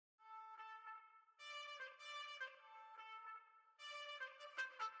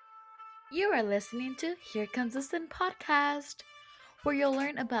You are listening to Here Comes the Sun podcast, where you'll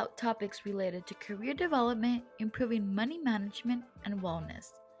learn about topics related to career development, improving money management, and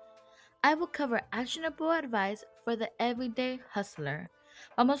wellness. I will cover actionable advice for the everyday hustler.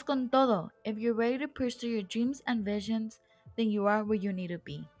 Vamos con todo. If you're ready to pursue your dreams and visions, then you are where you need to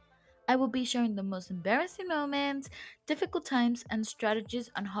be. I will be sharing the most embarrassing moments, difficult times, and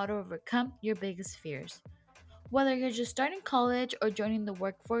strategies on how to overcome your biggest fears. Whether you're just starting college or joining the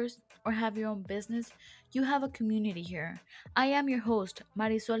workforce or have your own business, you have a community here. I am your host,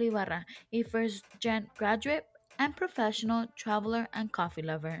 Marisol Ibarra, a first gen graduate and professional traveler and coffee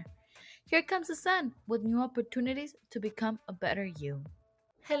lover. Here comes the sun with new opportunities to become a better you.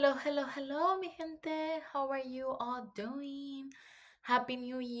 Hello, hello, hello, mi gente. How are you all doing? Happy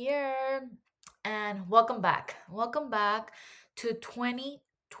New Year and welcome back. Welcome back to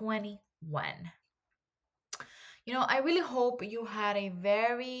 2021. I really hope you had a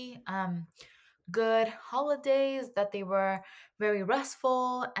very good holidays, that they were very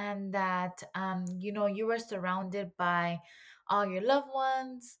restful, and that you were surrounded by all your loved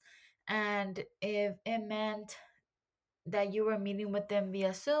ones. And if it meant that you were meeting with them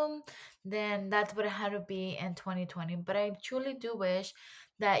via Zoom, then that's what it had to be in 2020. But I truly do wish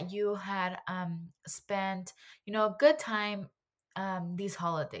that you had spent, a good time these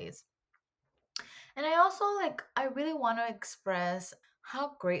holidays. And I also I really want to express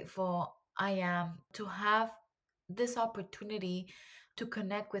how grateful I am to have this opportunity to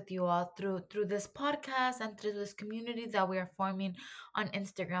connect with you all through this podcast and through this community that we are forming on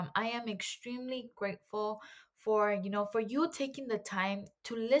Instagram. I am extremely grateful for for you taking the time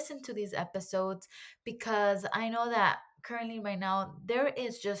to listen to these episodes, because I know that currently right now there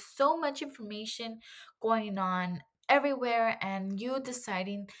is just so much information going on everywhere, and you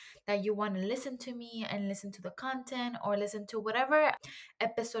deciding that you want to listen to me and listen to the content or listen to whatever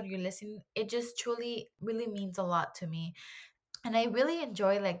episode you're listening, it just truly really means a lot to me. And I really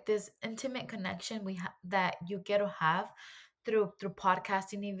enjoy this intimate connection that you get to have through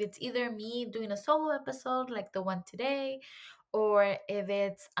podcasting. If it's either me doing a solo episode like the one today, or if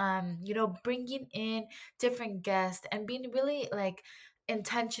it's bringing in different guests and being really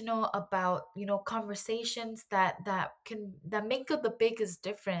intentional about conversations that make the biggest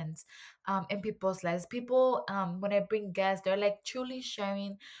difference in people's lives. People, when I bring guests, they're truly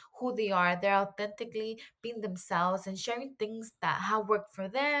sharing who they are. They're authentically being themselves and sharing things that have worked for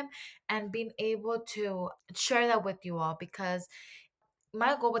them, and being able to share that with you all, because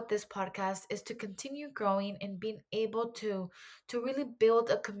my goal with this podcast is to continue growing and being able to really build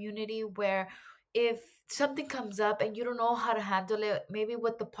a community where, if something comes up and you don't know how to handle it, maybe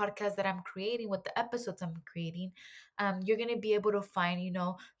with the podcast that I'm creating, with the episodes I'm creating, you're gonna be able to find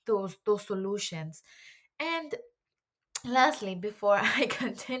those solutions. And lastly, before I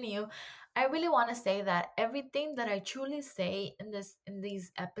continue, I really want to say that everything that I truly say in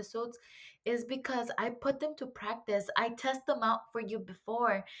these episodes is because I put them to practice. I test them out for you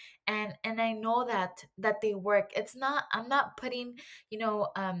before, and I know that they work. It's not I'm not putting,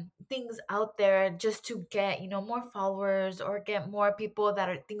 things out there just to get, more followers or get more people that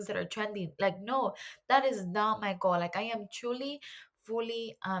are things that are trending. Like, no, that is not my goal. Like, I am truly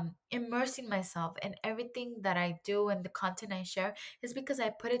fully immersing myself in everything that I do, and the content I share is because I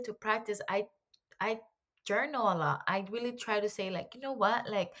put it to practice. I journal a lot. I really try to say, you know what,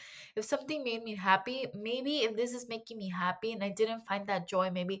 if something made me happy, maybe if this is making me happy and I didn't find that joy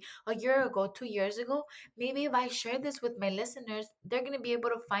maybe a year ago, 2 years ago, maybe if I share this with my listeners, they're going to be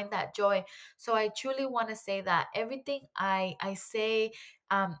able to find that joy. So I truly want to say that everything I say,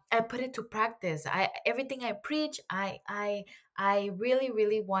 I put it to practice. I Everything I preach, I really,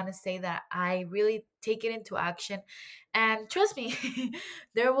 really want to say that I really take it into action. And trust me,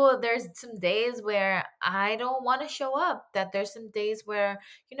 there's some days where I don't want to show up. That there's some days where,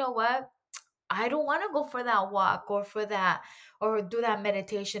 you know what, I don't want to go for that walk or for that or do that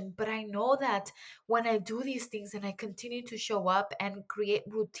meditation. But I know that when I do these things and I continue to show up and create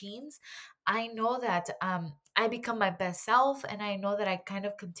routines, I know that I become my best self, and I know that I kind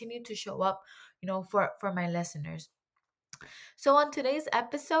of continue to show up, for my listeners. So, on today's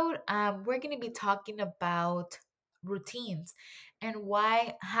episode, we're going to be talking about routines and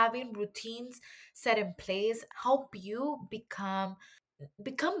why having routines set in place help you become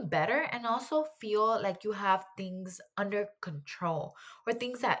better, and also feel like you have things under control, or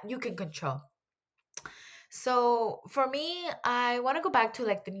things that you can control. So for me, I want to go back to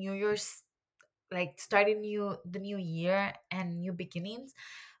the New Year's, starting the new year and new beginnings.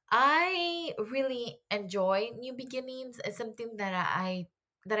 I really enjoy new beginnings. It's something that I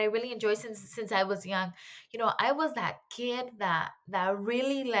really enjoy since I was young. I was that kid that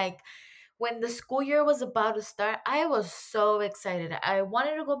really when the school year was about to start, I was so excited. I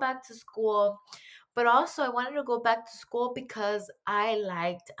wanted to go back to school, but also I wanted to go back to school because I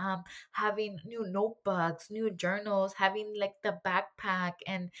liked having new notebooks, new journals, having like the backpack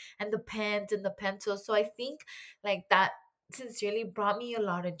and the pens and the pencils. So I think like that sincerely brought me a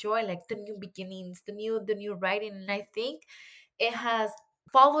lot of joy, like the new beginnings, the new writing. And I think it has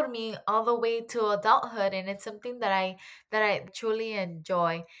followed me all the way to adulthood, and it's something that I truly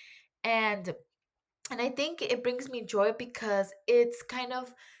enjoy. And and I think it brings me joy because it's kind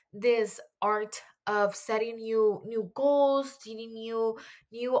of this art of setting new goals, setting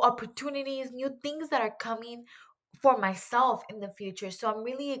new opportunities, new things that are coming for myself in the future. So I'm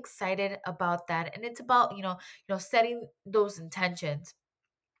really excited about that. And it's about, setting those intentions.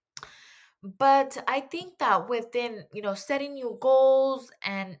 But I think that within, setting new goals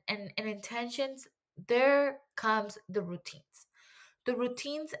and intentions, there comes the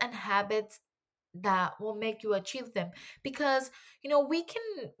routines and habits that will make you achieve them. Because we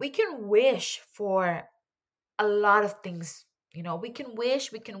can wish for a lot of things. We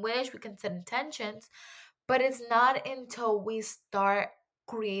can set intentions, but it's not until we start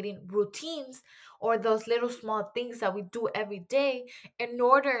creating routines or those little small things that we do every day in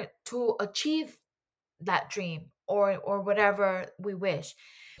order to achieve that dream or whatever we wish.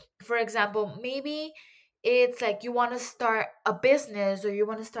 For example, maybe it's like you want to start a business, or you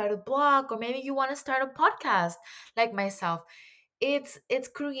want to start a blog, or maybe you want to start a podcast, like myself. It's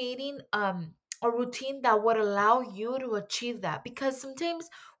creating a routine that would allow you to achieve that. Because sometimes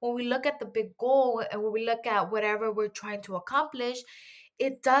when we look at the big goal and when we look at whatever we're trying to accomplish,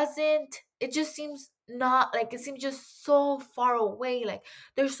 it just seems not like, it seems just so far away. Like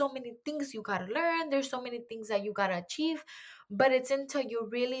there's so many things you got to learn, there's so many things that you got to achieve. But it's until you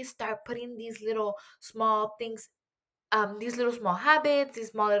really start putting these little small things, these little small habits,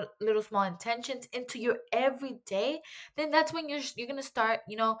 these little small intentions into your everyday, then that's when you're gonna start,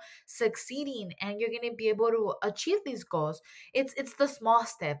 succeeding, and you're gonna be able to achieve these goals. It's the small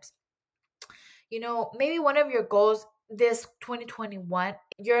steps. Maybe one of your goals this 2021,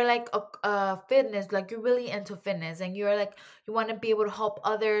 you're like a fitness, like you're really into fitness, and you're like, you want to be able to help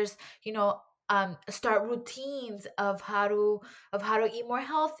others, start routines of how to eat more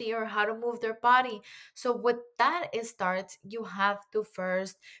healthy, or how to move their body. So with that, it starts, you have to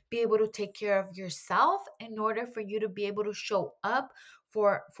first be able to take care of yourself in order for you to be able to show up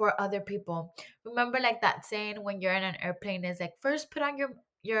for other people. Remember, like that saying when you're in an airplane is like, first put on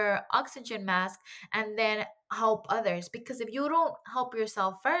your oxygen mask, and then help others. Because if you don't help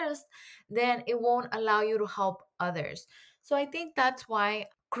yourself first, then it won't allow you to help others. So I think that's why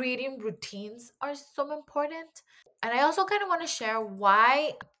creating routines are so important. And I also kind of want to share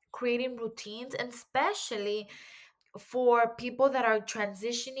why creating routines, and especially for people that are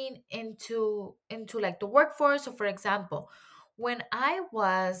transitioning into like the workforce. So for example, when I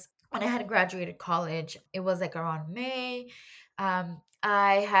had graduated college, it was like around May.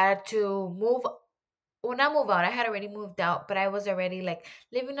 I had to move. Well, not move out. I had already moved out, but I was already like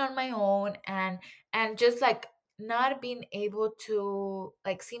living on my own, and just like not being able to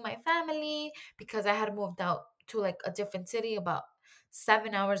like see my family, because I had moved out to like a different city about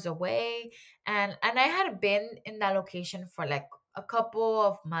 7 hours away. And I had been in that location for like a couple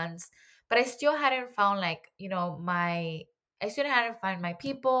of months, but I still hadn't found like, my I still hadn't found my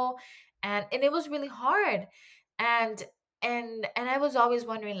people. And it was really hard. And and I was always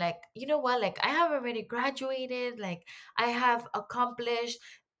wondering, like, you know what, like I have already graduated, like I have accomplished,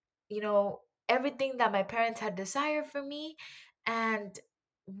 you know everything that my parents had desired for me. And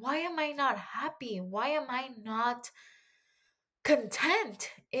why am I not happy? Why am I not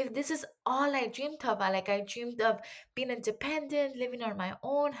content if this is all I dreamed of? I dreamed of being independent, living on my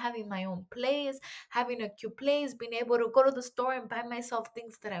own, having my own place, having a cute place, being able to go to the store and buy myself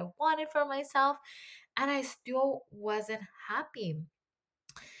things that I wanted for myself. And I still wasn't happy.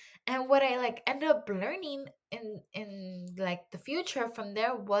 And what I like ended up learning in like the future from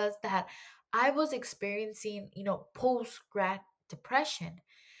there was that I was experiencing, post grad depression.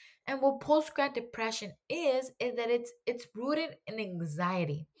 And what post grad depression is that it's rooted in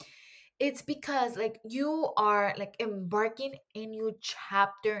anxiety. It's because like you are like embarking a new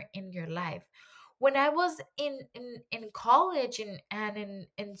chapter in your life. When I was in college and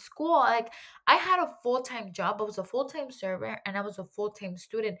in school, like I had a full-time job. I was a full-time server, and I was a full-time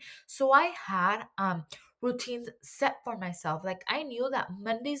student. So I had routines set for myself. Like I knew that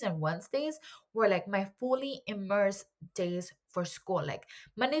Mondays and Wednesdays were like my fully immersed days for school. Like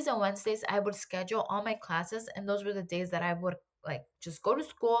Mondays and Wednesdays, I would schedule all my classes, and those were the days that I would like just go to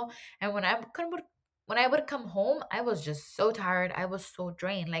school. And when I would come home, I was just so tired. I was so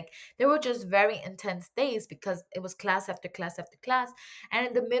drained. Like they were just very intense days because it was class after class after class. And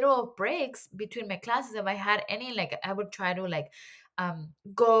in the middle of breaks between my classes, if I had any, like I would try to like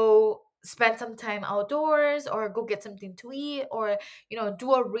go spend some time outdoors or go get something to eat, or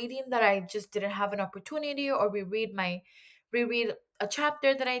do a reading that I just didn't have an opportunity, or reread a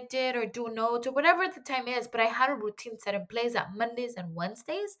chapter that I did, or do notes, or whatever the time is. But I had a routine set in place that Mondays and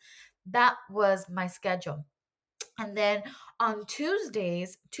Wednesdays, that was my schedule. And then on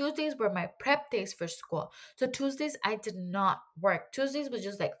Tuesdays were my prep days for school. So Tuesdays I did not work. Tuesdays was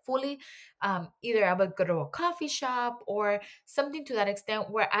just like fully, either I would go to a coffee shop or something to that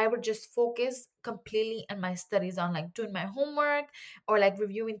extent, where I would just focus completely on my studies, on like doing my homework, or like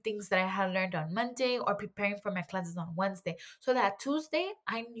reviewing things that I had learned on Monday, or preparing for my classes on Wednesday. So that Tuesday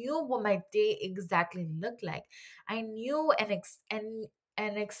I knew what my day exactly looked like. I knew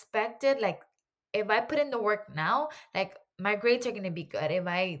and expected, like, if I put in the work now, like my grades are gonna be good. If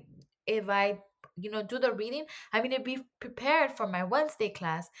I do the reading, I'm gonna be prepared for my Wednesday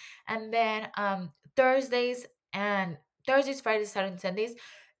class. And then Thursdays, Fridays, Saturdays, Sundays,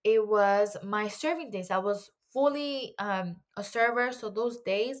 it was my serving days. I was fully a server. So those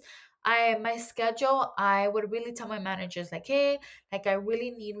days, my schedule, I would really tell my managers like, hey, like I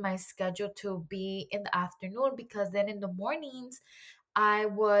really need my schedule to be in the afternoon, because then in the mornings I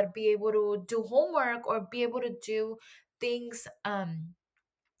would be able to do homework or be able to do things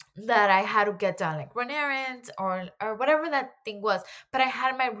that I had to get done, like run errands or whatever that thing was. But I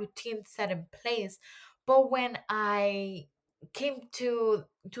had my routine set in place. But when I came to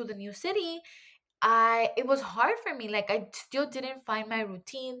the new city, it was hard for me. Like I still didn't find my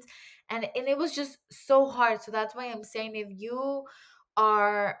routines, and it was just so hard. So that's why I'm saying, if you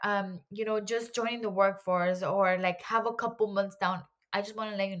are just joining the workforce, or like have a couple months down, I just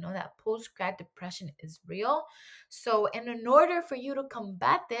want to let you know that post grad depression is real. So, and in order for you to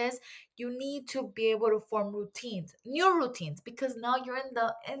combat this, you need to be able to form routines, new routines, because now you're in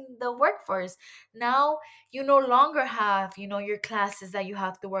the workforce. Now you no longer have your classes that you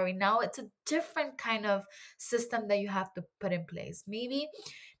have to worry. Now it's a different kind of system that you have to put in place. Maybe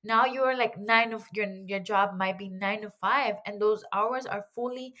now you're like nine of your job might be 9 to 5, and those hours are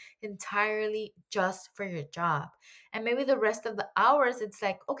fully entirely just for your job. And maybe the rest of the hours, it's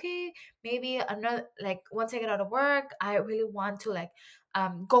like, okay, maybe another, like once I get out of work, I really want to like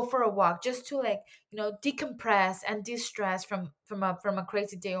go for a walk, just to like decompress and de-stress from a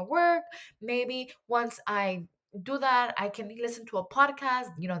crazy day of work. Maybe once I do that, I can listen to a podcast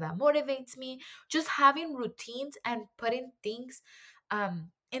that motivates me. Just having routines and putting things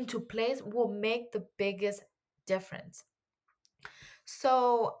into place will make the biggest difference.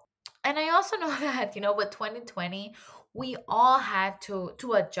 So, and I also know that with 2020, we all had to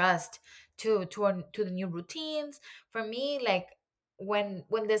adjust to the new routines. For me, like when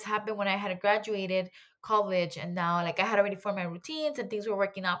this happened, when I had graduated college, and now like I had already formed my routines and things were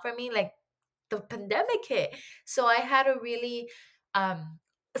working out for me, like the pandemic hit. So I had to really um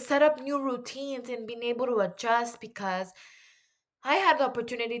set up new routines and being able to adjust, because I had the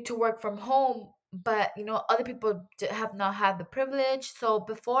opportunity to work from home, but other people have not had the privilege. So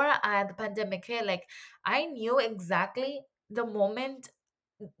before the pandemic hit, like I knew exactly the moment,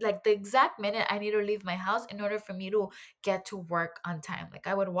 like the exact minute I need to leave my house in order for me to get to work on time. Like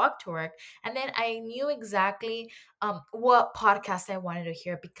I would walk to work, and then I knew exactly what podcast I wanted to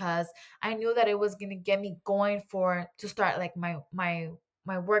hear, because I knew that it was gonna get me going for to start like my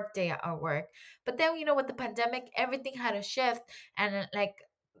work day at work. But then with the pandemic, everything had a shift. And like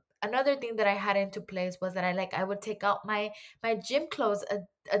another thing that I had into place was that I would take out my gym clothes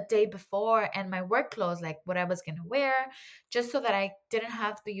a day before, and my work clothes, like what I was gonna wear, just so that I didn't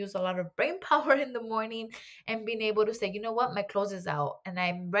have to use a lot of brain power in the morning, and being able to say, you know what, my clothes is out and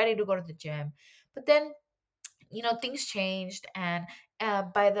I'm ready to go to the gym. But then things changed, and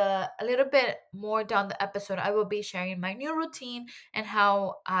by the a little bit more down the episode, I will be sharing my new routine and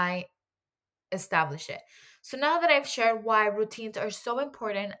how I establish it. So now that I've shared why routines are so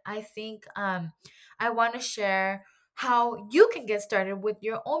important, I think I want to share how you can get started with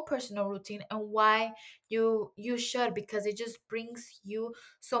your own personal routine, and why you should, because it just brings you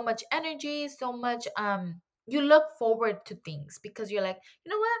so much energy, so much you look forward to things, because you're like,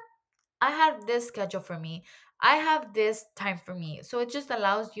 you know what, I have this schedule for me. I have this time for me. So it just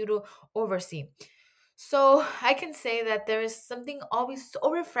allows you to oversee. So I can say that there is something always so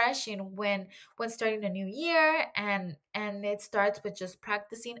refreshing when starting a new year, and it starts with just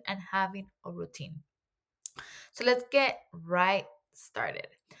practicing and having a routine. So let's get right started.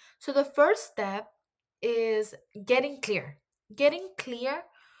 So the first step is getting clear. Getting clear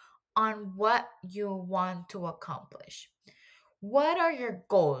on what you want to accomplish. What are your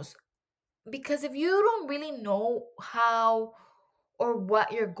goals? Because if you don't really know how or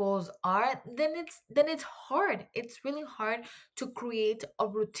what your goals are, then it's hard. It's really hard to create a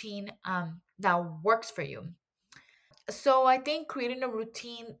routine that works for you. So I think creating a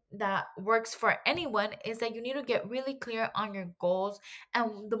routine that works for anyone is that you need to get really clear on your goals,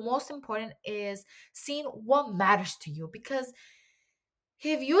 and the most important is seeing what matters to you. Because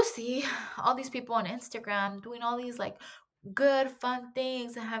if you see all these people on Instagram doing all these like good fun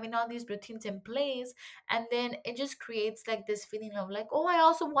things and having all these routines in place, and then it just creates like this feeling of like, oh, I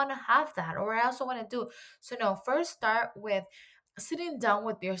also want to have that, or I also want to do. So no, first start with sitting down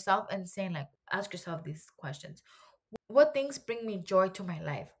with yourself and saying like, ask yourself these questions. What things bring me joy to my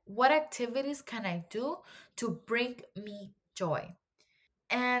life? What activities can I do to bring me joy?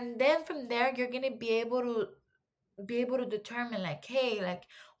 And then from there you're going to be able to determine like, hey, like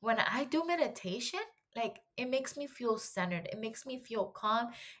when I do meditation, like it makes me feel centered, it makes me feel calm,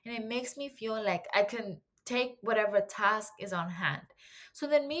 and it makes me feel like I can take whatever task is on hand. So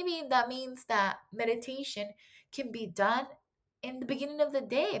then maybe that means that meditation can be done in the beginning of the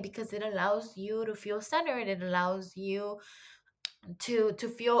day, because it allows you to feel centered, it allows you to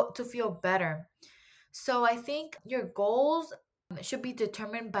feel better. So I think your goals should be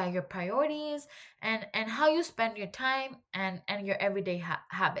determined by your priorities and how you spend your time and your everyday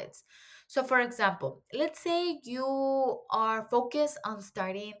habits. So for example, let's say you are focused on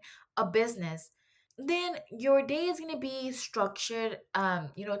starting a business, then your day is going to be structured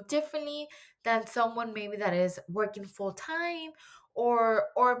differently than someone maybe that is working full time, or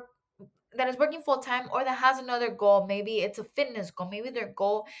that is working full time, or that has another goal. Maybe it's a fitness goal, maybe their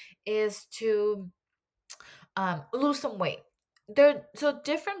goal is to lose some weight. So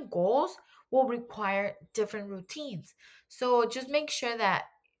different goals will require different routines. So just make sure that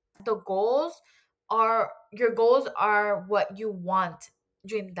your goals are what you want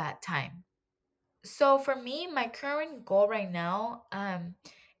during that time. So for me, my current goal right now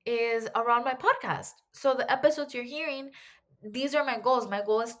is around my podcast. So the episodes you're hearing, these are my goals. My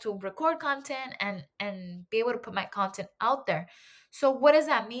goal is to record content and be able to put my content out there. So what does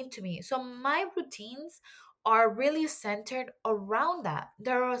that mean to me? So my routines are really centered around that.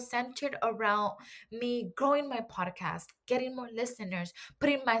 They're centered around me growing my podcast, getting more listeners,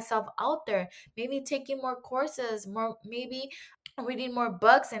 putting myself out there, maybe taking more courses, more maybe reading more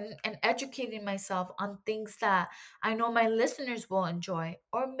books and educating myself on things that I know my listeners will enjoy.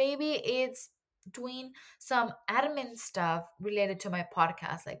 Or maybe it's doing some admin stuff related to my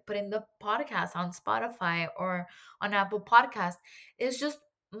podcast, like putting the podcast on Spotify or on Apple Podcast. It's just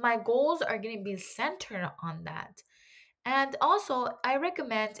my goals are going to be centered on that. And also, I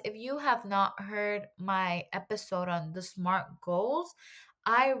recommend, if you have not heard my episode on the SMART goals,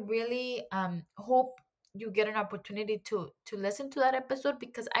 I really hope you get an opportunity to listen to that episode,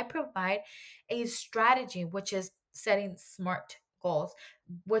 because I provide a strategy which is setting SMART goals,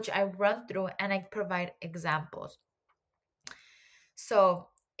 which I run through and I provide examples. So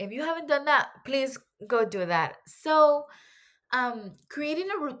if you haven't done that, please go do that. So creating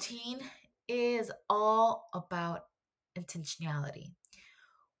a routine is all about intentionality.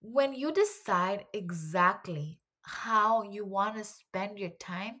 When you decide exactly how you want to spend your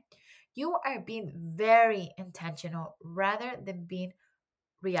time, you are being very intentional rather than being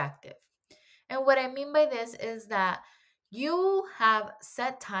reactive. And what I mean by this is that you have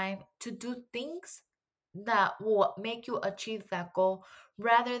set time to do things that will make you achieve that goal,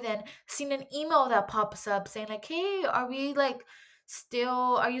 rather than seeing an email that pops up saying like, hey, are you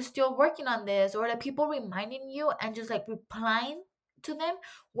still working on this, or like people reminding you and just like replying to them,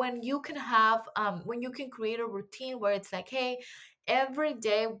 when you can create a routine where it's like, hey, every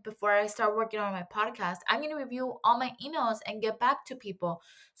day before I start working on my podcast, I'm going to review all my emails and get back to people.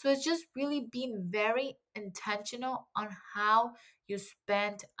 So it's just really being very intentional on how you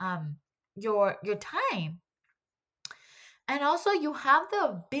spend your time. And also you have the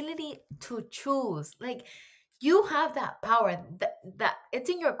ability to choose. Like, you have that power, that it's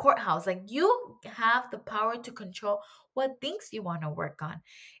in your courthouse. Like, you have the power to control what things you want to work on,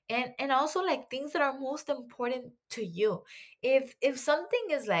 and also like things that are most important to you. If something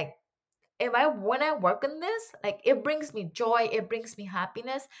is like, if I when I work on this, like it brings me joy, it brings me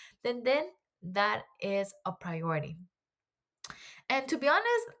happiness, then that is a priority. And to be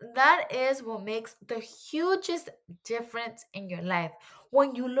honest, that is what makes the hugest difference in your life.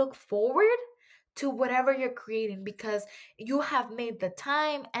 When you look forward to whatever you're creating, because you have made the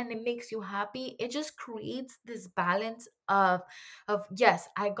time and it makes you happy. It just creates this balance of yes,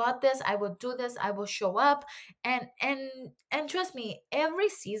 I got this, I will do this, I will show up. And trust me, every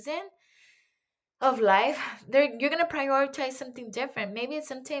season of life, there you're gonna prioritize something different. Maybe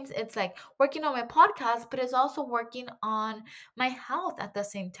sometimes it's like working on my podcast, but it's also working on my health at the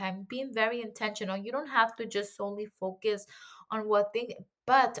same time, being very intentional. You don't have to just solely focus on what thing,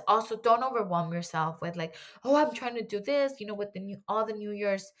 but also don't overwhelm yourself with like, oh, I'm trying to do this, with the new all the New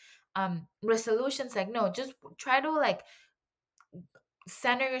Year's resolutions. Like, no, just try to like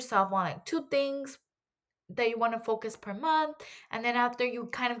center yourself on like two things that you want to focus per month. And then after you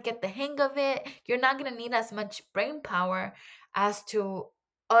kind of get the hang of it, you're not going to need as much brain power as to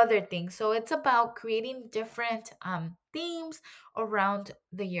other things. So it's about creating different themes around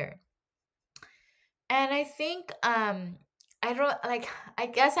the year. And I think I don't like I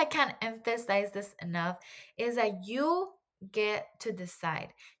guess I can't emphasize this enough, is that you get to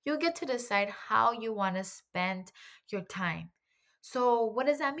decide. You get to decide how you want to spend your time. So what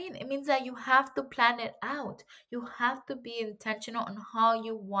does that mean? It means that you have to plan it out. You have to be intentional on how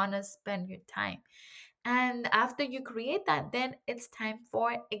you want to spend your time. And after you create that, then it's time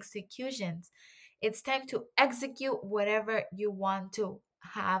for executions. It's time to execute whatever you want to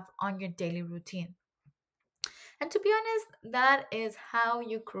have on your daily routine. And to be honest, that is how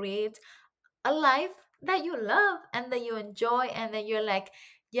you create a life that you love and that you enjoy, and that you're like,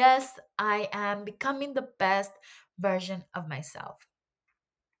 yes, I am becoming the best version of myself.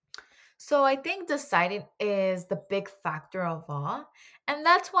 So I think deciding is the big factor of all. And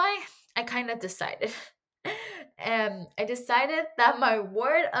that's why I kind of decided. I decided that my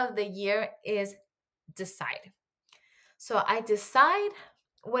word of the year is decide. So I decide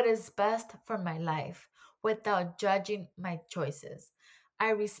what is best for my life without judging my choices. I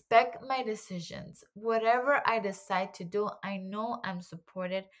respect my decisions. Whatever I decide to do, I know I'm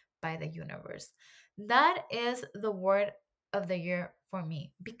supported by the universe. That is the word of the year for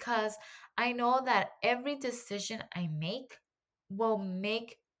me, because I know that every decision I make will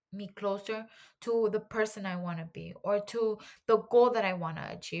make me closer to the person I want to be, or to the goal that I want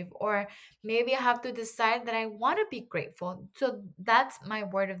to achieve, or maybe I have to decide that I want to be grateful. So that's my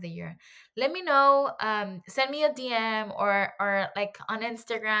word of the year. Let me know. Send me a DM, or like on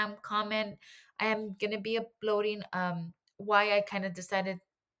Instagram, comment. I am gonna be uploading why I kind of decided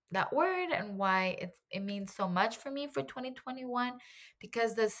that word, and why it means so much for me for 2021,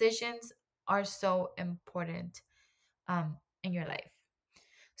 because decisions are so important in your life.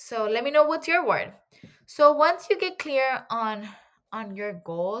 So let me know what's your word. So once you get clear on your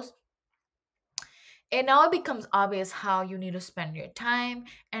goals, it now becomes obvious how you need to spend your time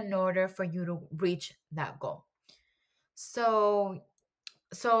in order for you to reach that goal. So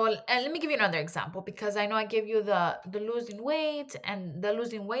and let me give you another example, because I know I gave you the losing weight and the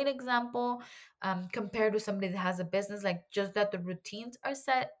losing weight example, compared to somebody that has a business, like just that the routines are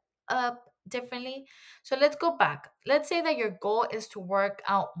set up differently. So let's go back. Let's say that your goal is to work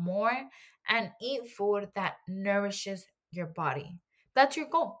out more and eat food that nourishes your body. That's your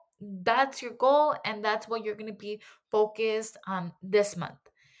goal. That's your goal, and that's what you're going to be focused on this month.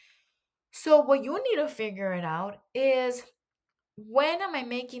 So what you need to figure it out is, when am I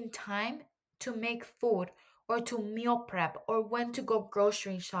making time to make food, or to meal prep, or when to go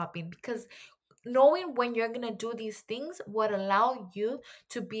grocery shopping? Because knowing when you're gonna do these things would allow you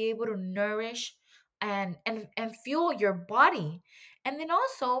to be able to nourish and fuel your body. And then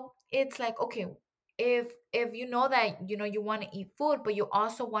also it's like, okay, if you know that you want to eat food, but you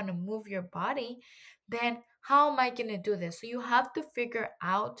also want to move your body, then how am I gonna do this? So you have to figure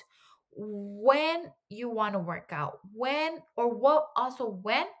out when you want to work out, when or what, also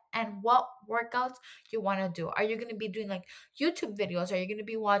when and what workouts you want to do. Are you going to be doing like YouTube videos? Are you going to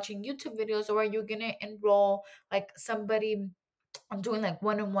be watching YouTube videos, or are you going to enroll like somebody doing like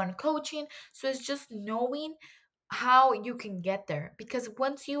one-on-one coaching? So it's just knowing how you can get there, because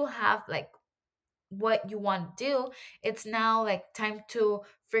once you have like what you want to do, it's now like time to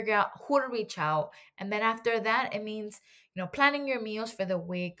figure out who to reach out. And then after that, it means planning your meals for the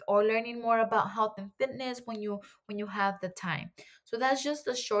week, or learning more about health and fitness when you have the time. So that's just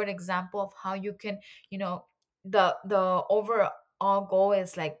a short example of how you can, the overall goal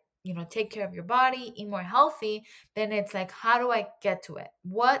is like, take care of your body, eat more healthy. Then it's like, how do I get to it?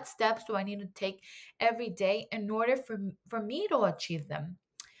 What steps do I need to take every day in order for me to achieve them?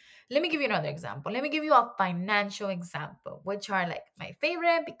 Let me give you another example. Let me give you a financial example, which are like my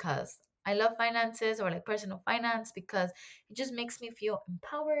favorite, because I love finances, or like personal finance, because it just makes me feel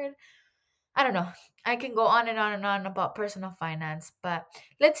empowered. I don't know. I can go on and on and on about personal finance, but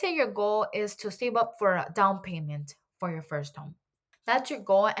let's say your goal is to save up for a down payment for your first home. That's your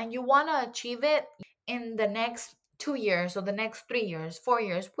goal, and you want to achieve it in the next 2 years or the next 3 years, 4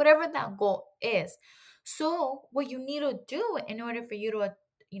 years, whatever that goal is. So, what you need to do in order for you to,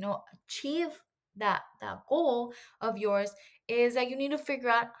 achieve that goal of yours is that you need to figure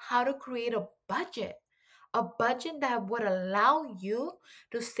out how to create a budget that would allow you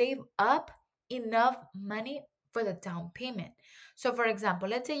to save up enough money for the down payment. So, for example,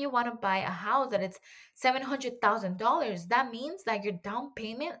 let's say you want to buy a house that it's $700,000. That means that your down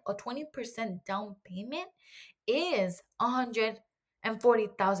payment, or 20% down payment, is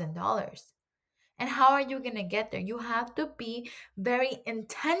 $140,000. And how are you going to get there? You have to be very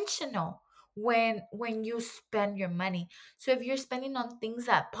intentional when you spend your money. So if you're spending on things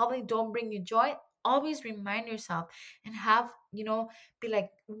that probably don't bring you joy, always remind yourself and have, be like,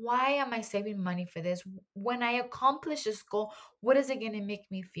 why am I saving money for this? When I accomplish this goal, what is it going to make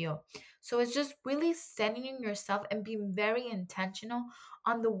me feel? So it's just really centering yourself and being very intentional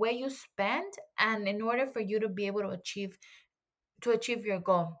on the way you spend, and in order for you to be able to achieve your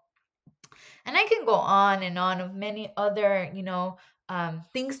goal. And I can go on and on of many other,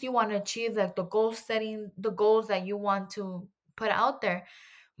 things you want to achieve, like the goal setting, the goals that you want to put out there.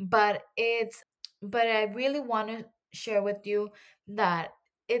 But I really want to share with you that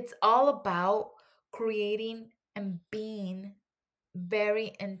it's all about creating and being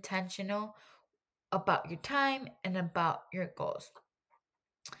very intentional about your time and about your goals.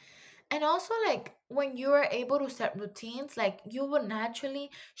 And also, like, when you are able to set routines, like, you will naturally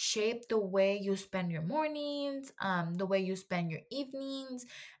shape the way you spend your mornings, the way you spend your evenings,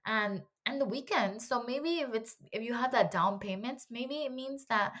 and the weekends. So maybe if you have that down payments, maybe it means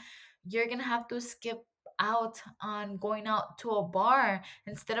that you're gonna have to skip out on going out to a bar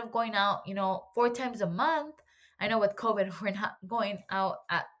instead of going out, 4 times a month. I know with COVID we're not going out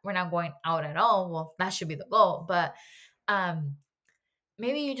at all. Well, that should be the goal, but um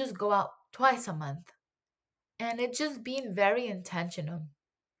maybe you just go out twice a month, and it's just being very intentional.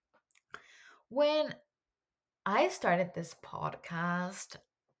 When I started this podcast,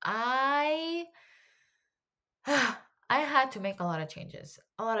 I I had to make a lot of changes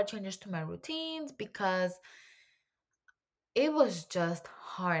to my routines because it was just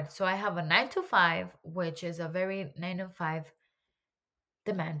hard. So I have a 9 to 5, which is a very 9 to 5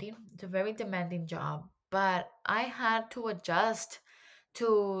 demanding. It's a very demanding job, but I had to adjust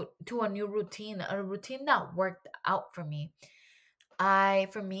to a new routine, a routine that worked out for me. I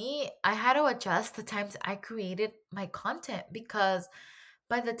had to adjust the times I created my content, because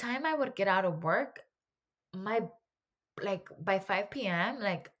by the time I would get out of work, my like by 5 p.m.,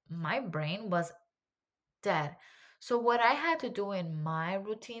 like my brain was dead. So what I had to do in my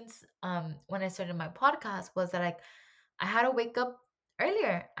routines when I started my podcast was that, like, I had to wake up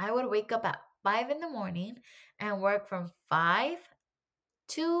earlier. I would wake up at 5 in the morning and work from 5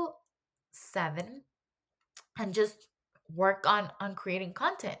 to 7, and just work on creating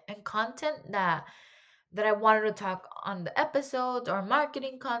content, and content that I wanted to talk on the episodes, or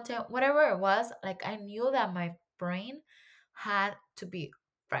marketing content, whatever it was. Like, I knew that my brain had to be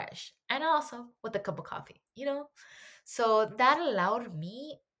fresh, and also with a cup of coffee. So that allowed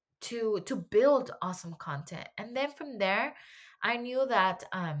me to build awesome content. And then from there, I knew that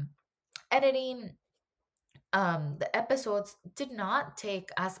editing the episodes did not take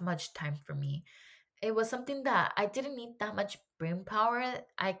as much time for me. It was something that I didn't need that much brain power.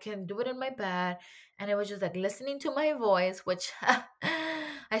 I can do it in my bed, and it was just like listening to my voice, which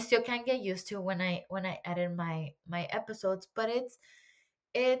I still can't get used to when I edit my episodes. But it's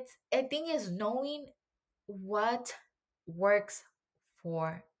I think is knowing what works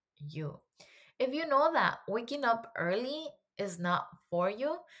for you. If you know that waking up early is not for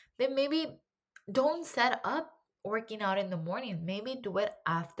you, then maybe don't set up working out in the morning. Maybe do it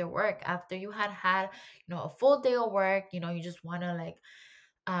after work, after you had a full day of work. You just want to, like,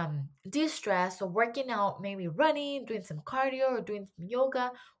 de-stress. So working out, maybe running, doing some cardio, or doing some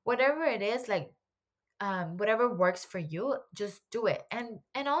yoga, whatever it is, like, whatever works for you, just do it. And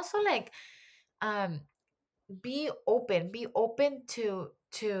also, like, um be open to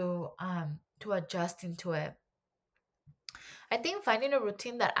adjusting to it. I think finding a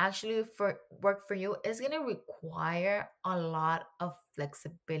routine that actually for work for you is going to require a lot of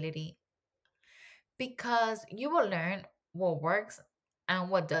flexibility, because you will learn what works and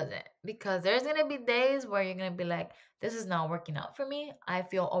what doesn't. Because there's going to be days where you're going to be like, this is not working out for me, I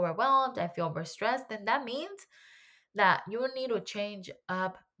feel overwhelmed, I feel overstressed. Then that means that you will need to change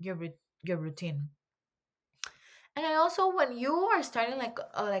up your routine. And I also, when you are starting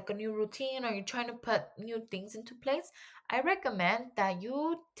like a new routine, or you're trying to put new things into place, I recommend that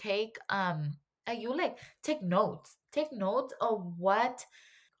you take that you like take notes. Take notes of what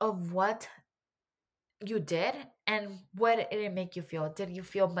you did, and what did it make you feel. Did you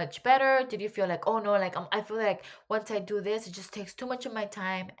feel much better? Did you feel like, oh no, like I feel like once I do this, it just takes too much of my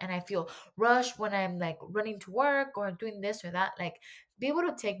time, and I feel rushed when I'm like running to work or doing this or that. Like, be able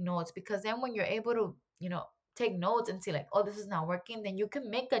to take notes, because then when you're able to, take notes and see like, oh, this is not working, then you can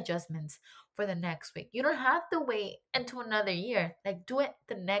make adjustments for the next week. You don't have to wait until another year. Like, do it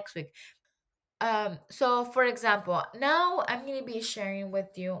the next week. So for example, now I'm going to be sharing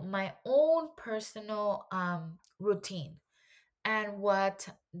with you my own personal routine, and what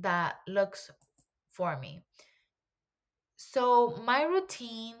that looks for me. So my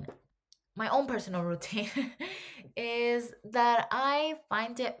own personal routine is that I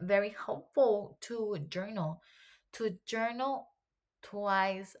find it very helpful to journal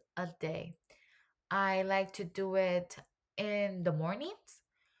twice a day. I like to do it in the mornings,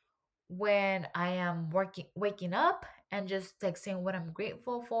 when I am waking up, and just like saying what I'm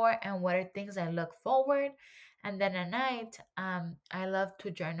grateful for and what are things I look forward. And then at night, I love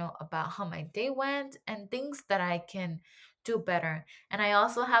to journal about how my day went and things that I can do better. And I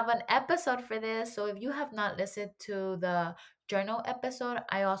also have an episode for this. So if you have not listened to the journal episode,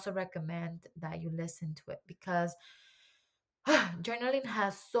 I also recommend that you listen to it, because journaling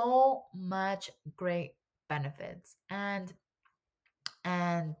has so much great benefits. And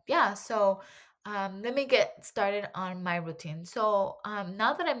yeah, so let me get started on my routine. So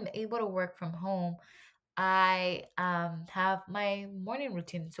now that I'm able to work from home, I have my morning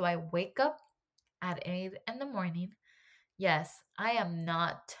routine. So I wake up at 8 in the morning. Yes, I am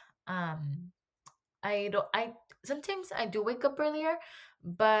not. I don't. I sometimes I do wake up earlier,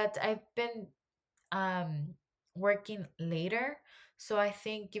 but I've been um working later. So I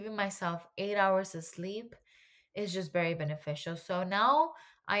think giving myself 8 hours of sleep is just very beneficial. So now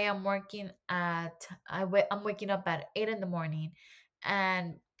I am I'm waking up at 8 in the morning,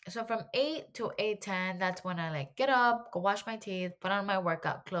 and so from 8 to 8:10, that's when I like get up, go wash my teeth, put on my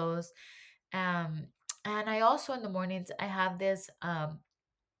workout clothes. Um and I also, in the mornings, I have this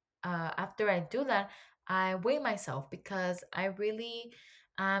after I do that, I weigh myself, because I really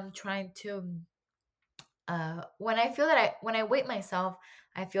am trying to when I feel that when I weight myself,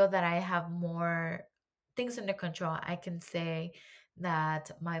 I feel that I have more things under control. I can say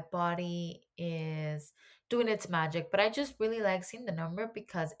that my body is doing its magic, but I just really like seeing the number,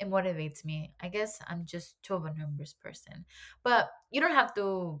 because it motivates me. I guess I'm just too of a numbers person. But you don't have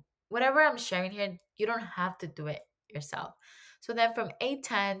to, whatever I'm sharing here, you don't have to do it yourself. So then from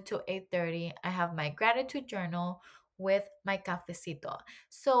 8:10 to 8:30, I have my gratitude journal with my cafecito.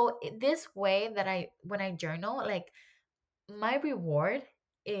 So this way that when I journal, like, my reward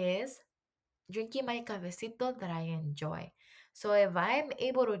is drinking my cafecito that I enjoy. So if I'm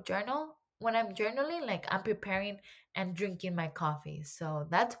able to journal, when I'm journaling, like, I'm preparing and drinking my coffee. So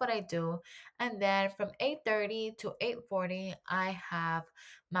that's what I do. And then from 8:30 to 8:40, I have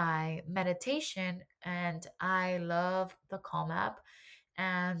my meditation, and I love the Calm app.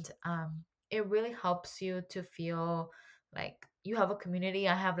 And it really helps you to feel like you have a community.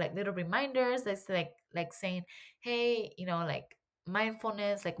 I have like little reminders that's like saying, hey, like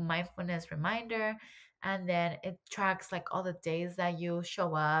mindfulness reminder. And then it tracks like all the days that you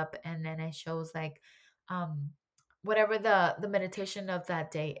show up, and then it shows like um whatever the meditation of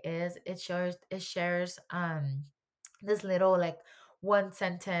that day is. It shares this little like one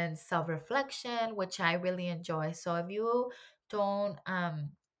sentence self reflection, which I really enjoy. So don't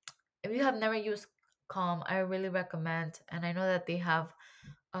if you have never used Calm, I really recommend, and I know that they have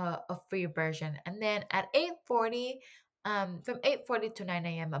a free version. And then at 8:40, from 8:40 to 9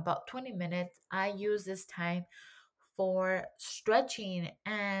 a.m., about 20 minutes, I use this time for stretching.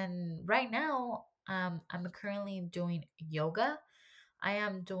 And right now, I'm currently doing yoga. I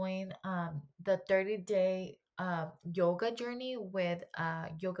am doing the 30-day yoga journey with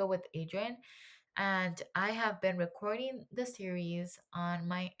Yoga with Adriene, and I have been recording the series on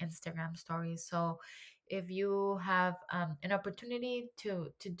my Instagram stories. So if you have an opportunity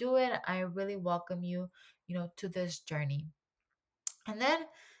to do it, I really welcome you, to this journey. And then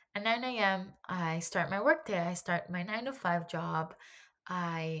at 9 a.m., I start my work day. I start my 9 to 5 job.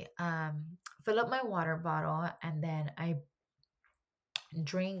 I fill up my water bottle, and then I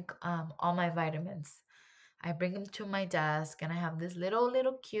drink all my vitamins. I bring them to my desk, and I have this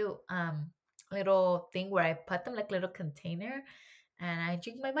little cute little thing where I put them, like little container, and I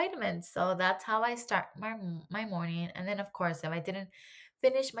drink my vitamins. So that's how I start my morning. And then of course, if I didn't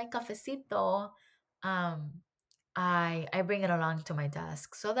finish my cafecito, um I bring it along to my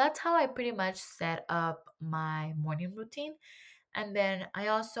desk. So that's how I pretty much set up my morning routine. And then I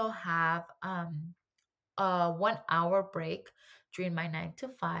also have a 1 hour break during my 9 to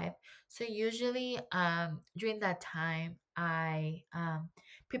 5. So usually during that time I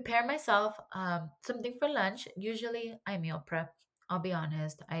prepare myself something for lunch. Usually I meal prep. I'll be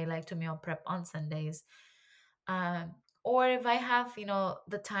honest. I like to meal prep on Sundays. Um, or if I have,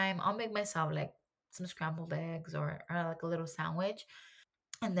 the time, I'll make myself like some scrambled eggs or like a little sandwich.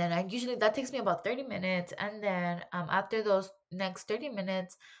 And then I usually that takes me about 30 minutes. And then after those next 30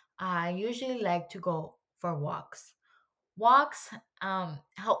 minutes, I usually like to go for walks. Walks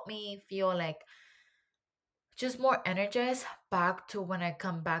help me feel like just more energized back to when I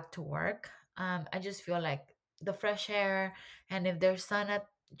come back to work. I just feel like the fresh air, and if there's sun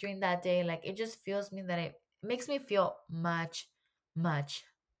during that day, like it just feels me that it makes me feel much, much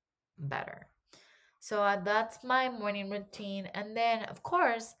better. So that's my morning routine. And then, of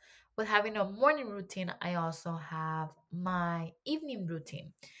course, with having a morning routine, I also have my evening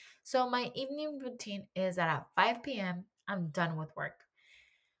routine. So my evening routine is that at 5 p.m., I'm done with work.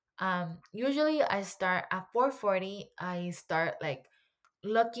 Usually I start at 4:40. I start like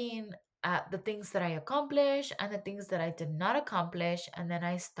looking at the things that I accomplished and the things that I did not accomplish. And then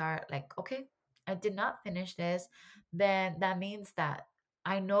I start like, okay, I did not finish this. Then that means that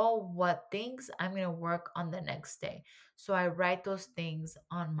I know what things I'm going to work on the next day. So I write those things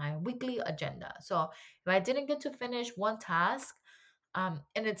on my weekly agenda. So if I didn't get to finish one task, and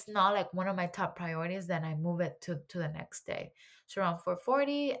it's not like one of my top priorities, then I move it to the next day. So around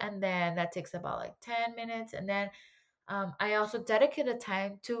 4:40, and then that takes about like 10 minutes. And then I also dedicated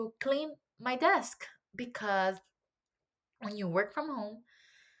time to clean my desk, because when you work from home,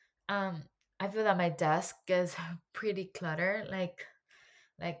 um, I feel that my desk is pretty cluttered, like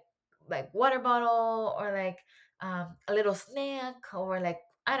like water bottle, or like a little snack, or like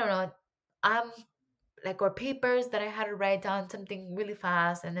I don't know, I'm like, or papers that I had to write down something really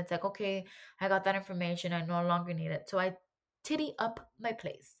fast, and it's like, okay, I got that information, I no longer need it, so I titty up my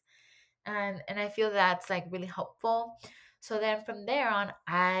place. And I feel that's like really helpful. So then from there on,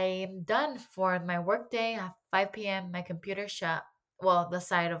 I'm done for my work day at 5 p.m. My computer shut, well, the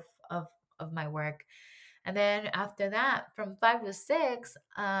side of my work. And then after that, from 5 to 6,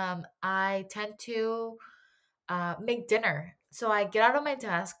 I tend to make dinner. So I get out of my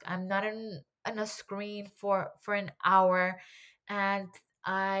desk. I'm not in a screen for an hour, and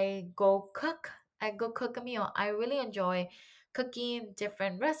I go cook. I go cook a meal. I really enjoy cooking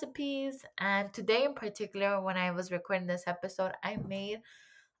different recipes. And today in particular, when I was recording this episode, I made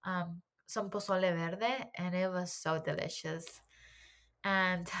some pozole verde, and it was so delicious.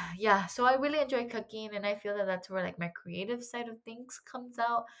 And yeah, so I really enjoy cooking, and I feel that that's where like my creative side of things comes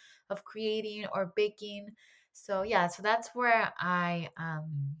out, of creating or baking. So yeah, so that's where I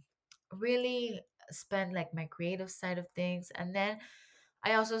really spend like my creative side of things. And then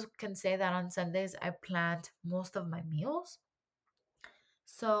I also can say that on Sundays I planned most of my meals.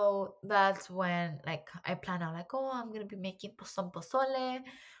 So that's when like I plan out like, oh, I'm gonna be making some pozole,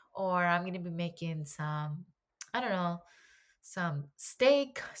 or I'm gonna be making some, I don't know, some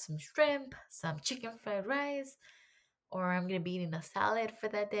steak, some shrimp, some chicken fried rice, or I'm gonna be eating a salad for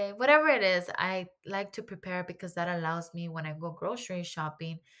that day. Whatever it is, I like to prepare, because that allows me when I go grocery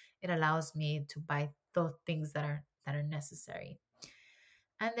shopping, it allows me to buy the things that are necessary.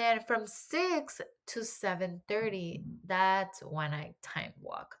 And then from 6 to 7:30, that's when I time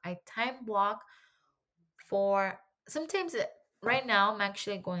walk. I time walk for sometimes right now I'm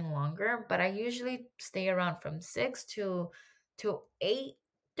actually going longer, but I usually stay around from 6 to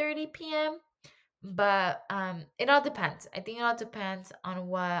 8:30 p.m. But it all depends. I think it all depends on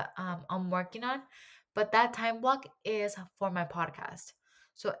what I'm working on. But that time block is for my podcast.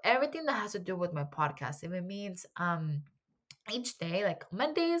 So everything that has to do with my podcast, if it means each day, like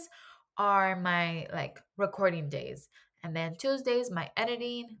Mondays are my like recording days, and then Tuesdays my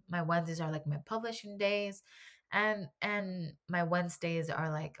editing, my Wednesdays are like my publishing days, and my Wednesdays are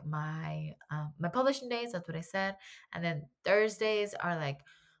like my publishing days, that's what I said. And then Thursdays are like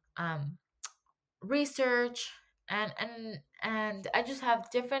um research, and I just have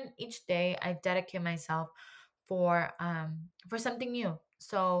different, each day I dedicate myself for something new.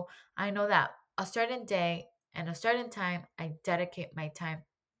 So I know that a certain day and a certain time I dedicate my time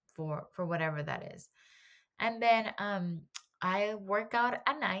for whatever that is. And then I work out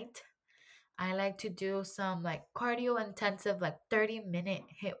at night. I like to do some like cardio intensive, like 30-minute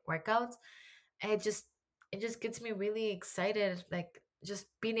hit workouts. It just it just gets me really excited, like just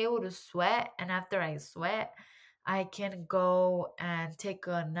being able to sweat. And after I sweat, I can go and take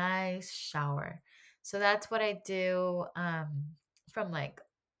a nice shower. So that's what I do from like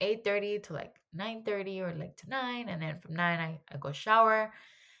 8:30 to like 9:30 or like to 9, and then from 9 I go shower,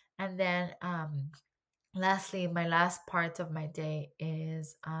 and then lastly my last part of my day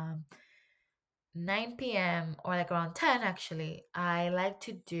is 9 p.m. or like around 10 actually. I like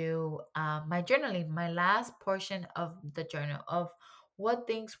to do my journaling, my last portion of the journal of what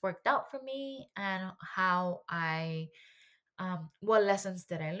things worked out for me and how I what lessons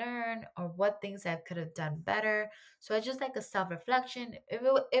did I learn or what things I could have done better. So I just like a self reflection. If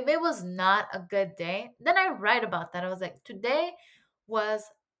it was not a good day, then I write about that. I was like, today was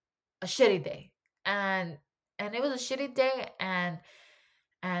a shitty day, and it was a shitty day, and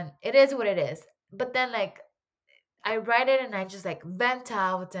it is what it is. But then like I write it and I just like vent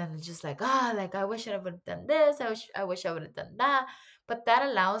out and just like like I wish I would have done this. I wish I would have done that. But that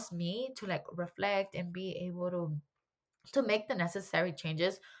allows me to like reflect and be able to make the necessary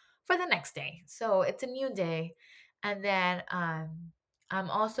changes for the next day. So it's a new day. And then I'm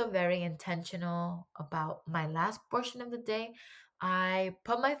also very intentional about my last portion of the day. I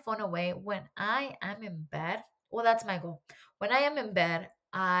put my phone away when I am in bed. Well, that's my goal. When I am in bed,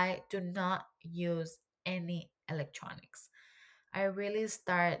 I do not use any electronics. I really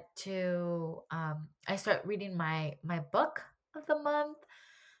start to I start reading my book of the month,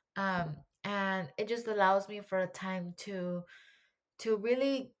 and it just allows me for a time to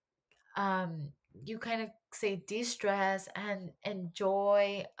really you kind of say de-stress and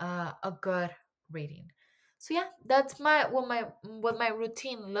enjoy a good reading. So yeah, that's my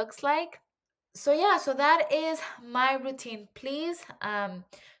routine looks like. So yeah, so that is my routine. Please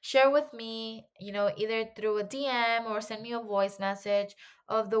share with me, either through a DM or send me a voice message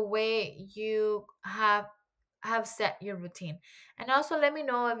of the way you have set your routine. And also let me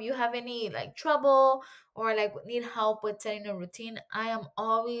know if you have any like trouble or like need help with setting a routine. I am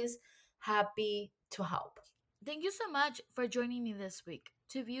always happy to help. Thank you so much for joining me this week.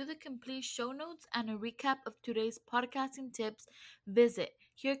 To view the complete show notes and a recap of today's podcasting tips, visit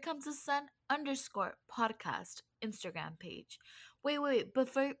Here Comes the Sun underscore podcast Instagram page. Wait,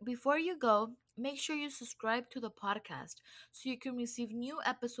 before you go, make sure you subscribe to the podcast so you can receive new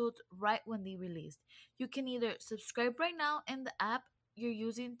episodes right when they release. You can either subscribe right now in the app you're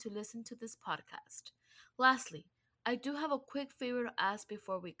using to listen to this podcast. Lastly, I do have a quick favor to ask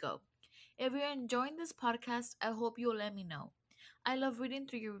before we go. If you're enjoying this podcast, I hope you'll let me know. I love reading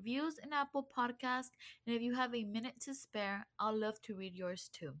through your reviews in Apple Podcast, and if you have a minute to spare, I'll love to read yours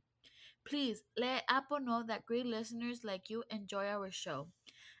too. Please let Apple know that great listeners like you enjoy our show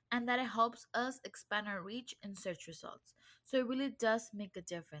and that it helps us expand our reach in search results. So it really does make a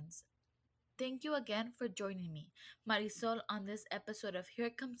difference. Thank you again for joining me, Marisol, on this episode of Here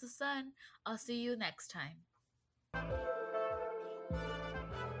Comes the Sun. I'll see you next time.